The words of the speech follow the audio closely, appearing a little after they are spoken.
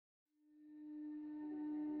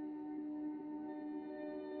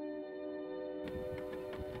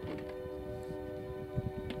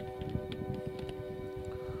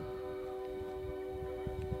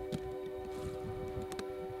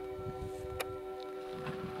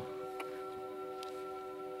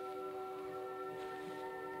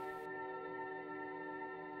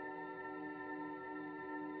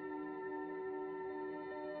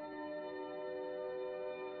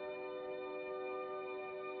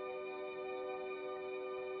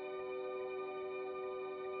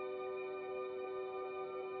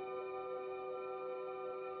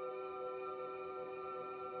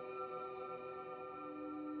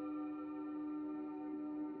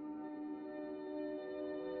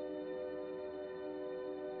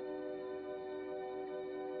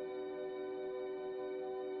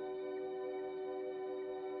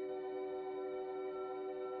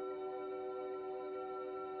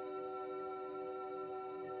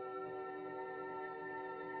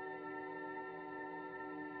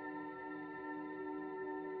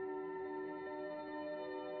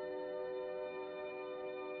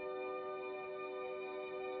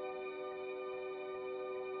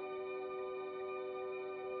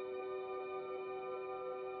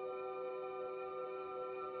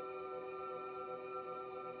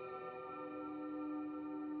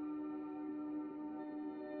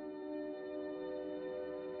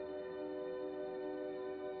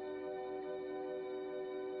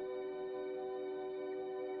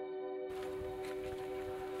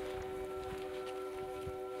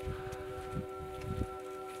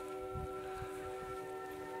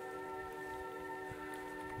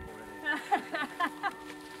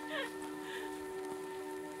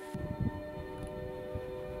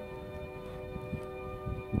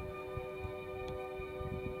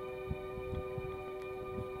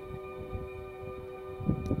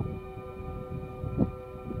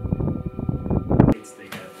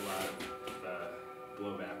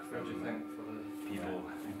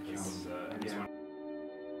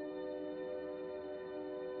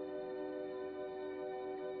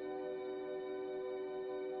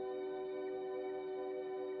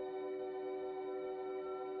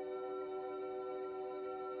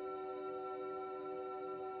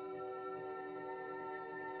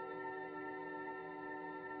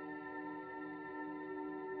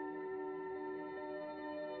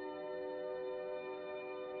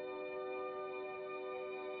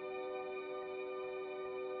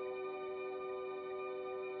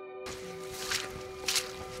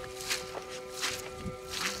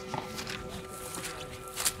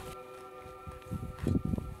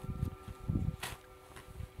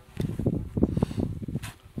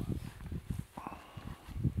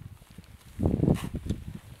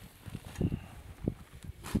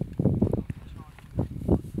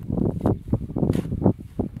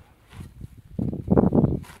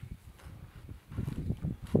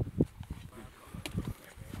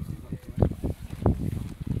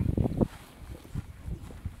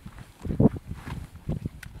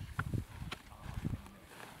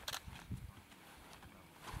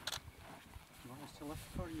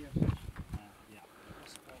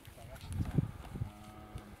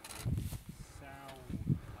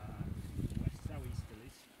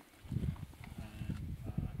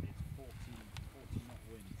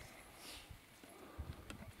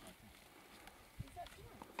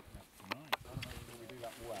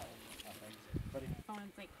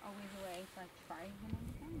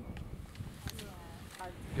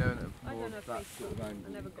Going at I more don't know if that they sort of angle. I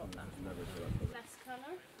never got that. Less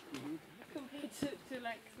colour compared to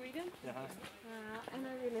like Sweden. And I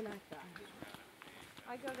really like that.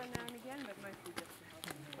 I go there now and again, but mostly just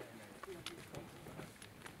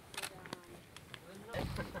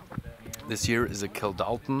This here is a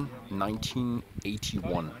Kildalton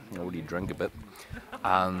 1981. I already drank a bit,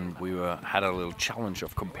 and we had a little challenge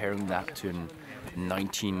of comparing that to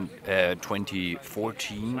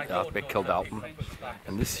 2014 big Kildalton.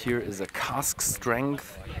 And this here is a cask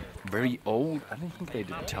strength, very old. I don't think they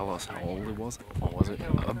did tell us how old it was. Or was it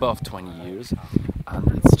above 20 years?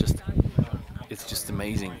 And it's just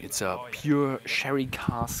amazing. It's a pure sherry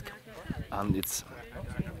cask, and it's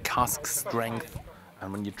cask strength.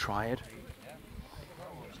 And when you try it,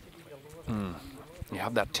 you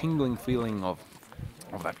have that tingling feeling of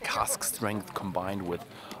that cask strength combined with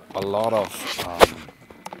a lot of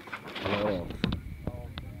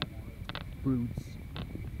fruits,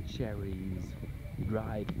 cherries,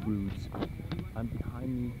 dried fruits, and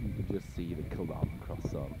behind me you can just see the Kildalton Cross.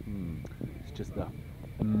 So it's just an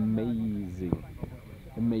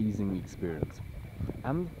amazing experience.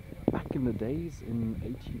 And back in the days in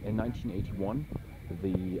 1981,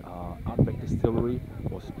 the Ardbeg distillery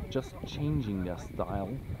was just changing their style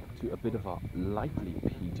to a bit of a lightly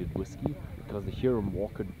peated whiskey, because the Hiram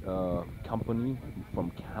Walker company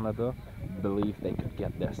from Canada believed they could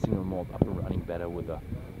get their single malt up and running better with a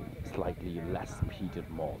slightly less peated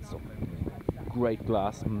malt. So great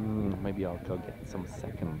glass. Maybe I'll go get some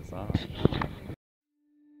seconds.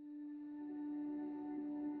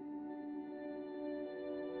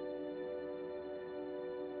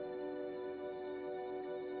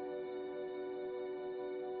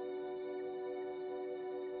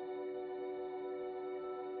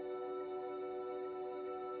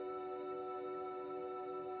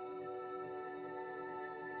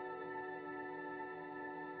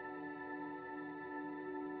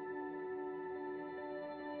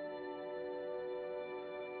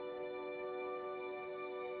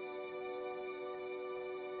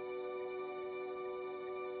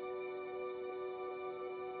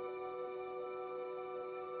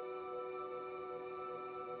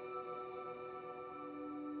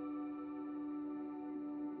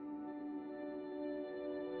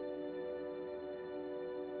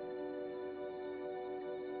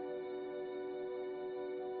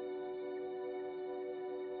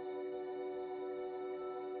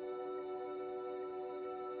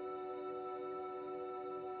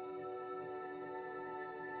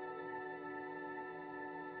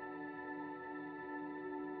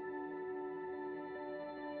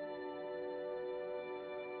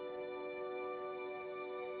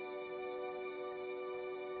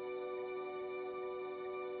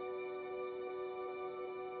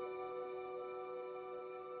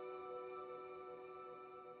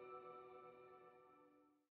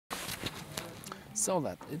 So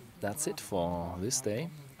that's it for this day,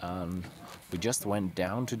 and we just went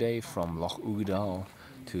down today from Lake Uigeadail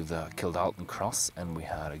to the Kildalton Cross, and we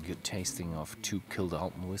had a good tasting of 2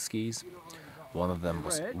 Kildalton whiskies. One of them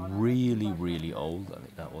was really old.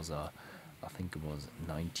 That was I think it was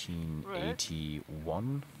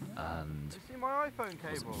 1981, and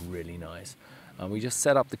it was really nice. And we just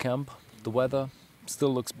set up the camp. The weather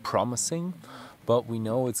still looks promising, but we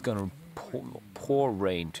know it's gonna pour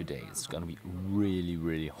rain today. It's gonna be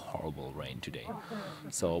really horrible rain today.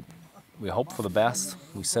 So we hope for the best.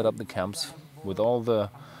 We set up the camps with all the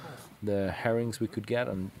herrings we could get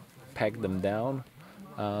and peg them down,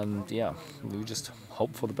 and yeah, we just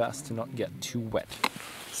hope for the best to not get too wet.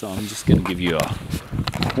 So I'm just gonna give you a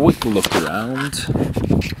quick look around,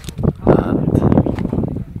 and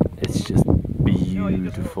it's just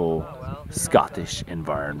beautiful Scottish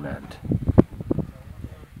environment.